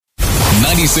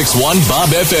96.1 Bob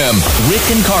FM. Rick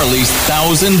and Carly's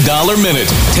 $1,000 minute.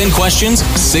 10 questions,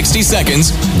 60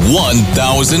 seconds,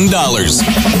 $1,000.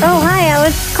 Oh, hi. I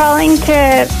was calling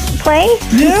to play.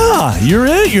 Yeah, you're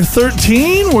it. You're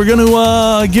 13. We're going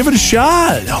to give it a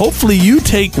shot. Hopefully you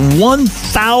take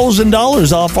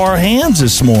 $1,000 off our hands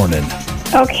this morning.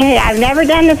 Okay, I've never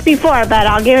done this before, but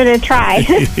I'll give it a try.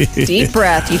 Deep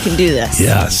breath. You can do this.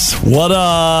 Yes. What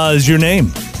is your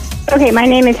name? Okay, my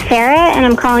name is Sarah, and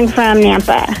I'm calling from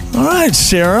Nampa. All right,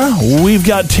 Sarah. We've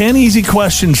got 10 easy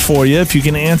questions for you. If you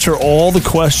can answer all the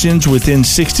questions within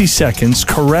 60 seconds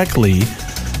correctly,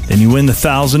 then you win the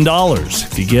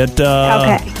 $1,000. If you get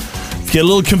Okay. if you get a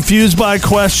little confused by a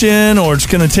question or it's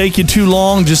going to take you too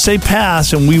long, just say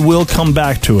pass, and we will come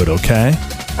back to it, okay?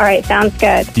 All right, sounds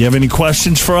good. Do you have any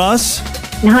questions for us?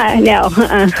 No.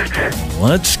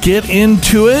 Let's get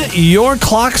into it. Your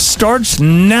clock starts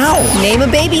now. Name a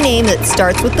baby name that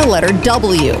starts with the letter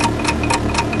W.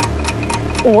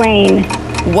 Wayne.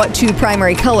 What two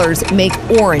primary colors make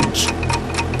orange?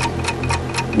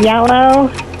 Yellow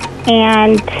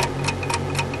and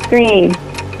green.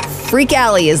 Freak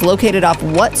Alley is located off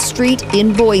what street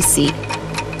in Boise?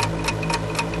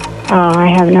 Oh, I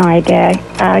have no idea.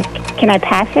 Can I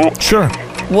pass it? Sure.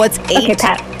 What's 8? Okay,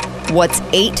 pass. What's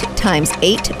 8 times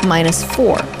 8 minus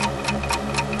 4?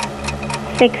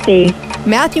 60.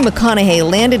 Matthew McConaughey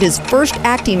landed his first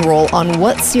acting role on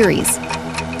what series?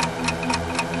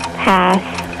 Pass.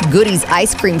 Goody's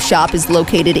Ice Cream Shop is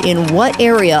located in what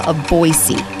area of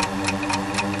Boise?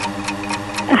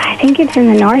 I think it's in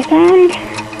the north end.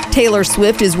 Taylor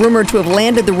Swift is rumored to have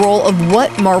landed the role of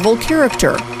what Marvel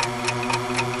character?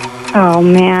 Oh,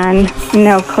 man.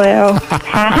 No clue.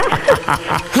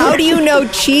 How do you know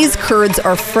cheese curds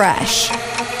are fresh?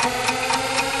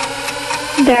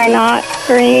 They're not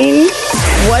green.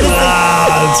 What is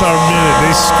That's our minute.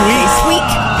 They the squeak.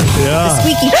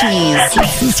 squeaky cheese?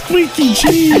 The squeaky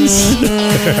cheese.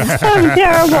 I'm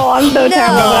terrible. I'm so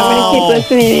terrible. But I'm going to keep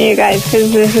listening to you guys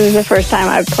because this is the first time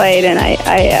I've played, and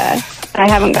I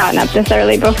haven't gotten up this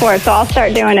early before, so I'll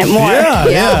start doing it more.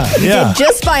 Yeah. You did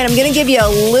just fine. I'm going to give you a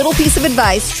little piece of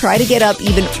advice. Try to get up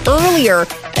even earlier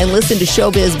and listen to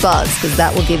Showbiz Buzz, because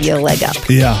that will give you a leg up.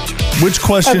 Yeah. Which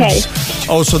questions? Okay.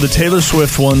 Oh, so the Taylor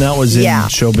Swift one, that was in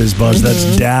Showbiz Buzz.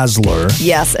 That's Dazzler.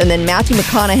 Yes, and then Matthew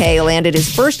McConaughey landed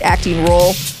his first acting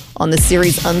role on the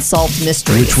series Unsolved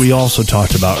Mysteries. Which we also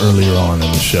talked about earlier on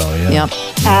in the show. Yeah. Yep.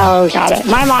 Oh, got it.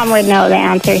 My mom would know the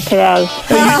answers to those.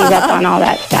 She's up on all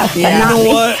that stuff. But You not know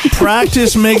me. what?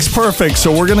 Practice makes perfect,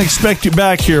 so we're going to expect you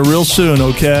back here real soon,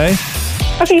 okay?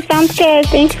 Okay, sounds good.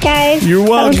 Thanks, guys. You're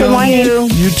welcome. Have a good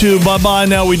morning. You too. Bye-bye.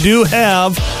 Now, we do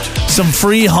have some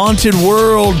free Haunted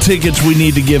World tickets we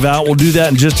need to give out. We'll do that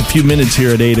in just a few minutes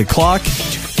here at 8 o'clock.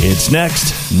 It's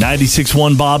next.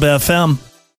 96.1 Bob FM.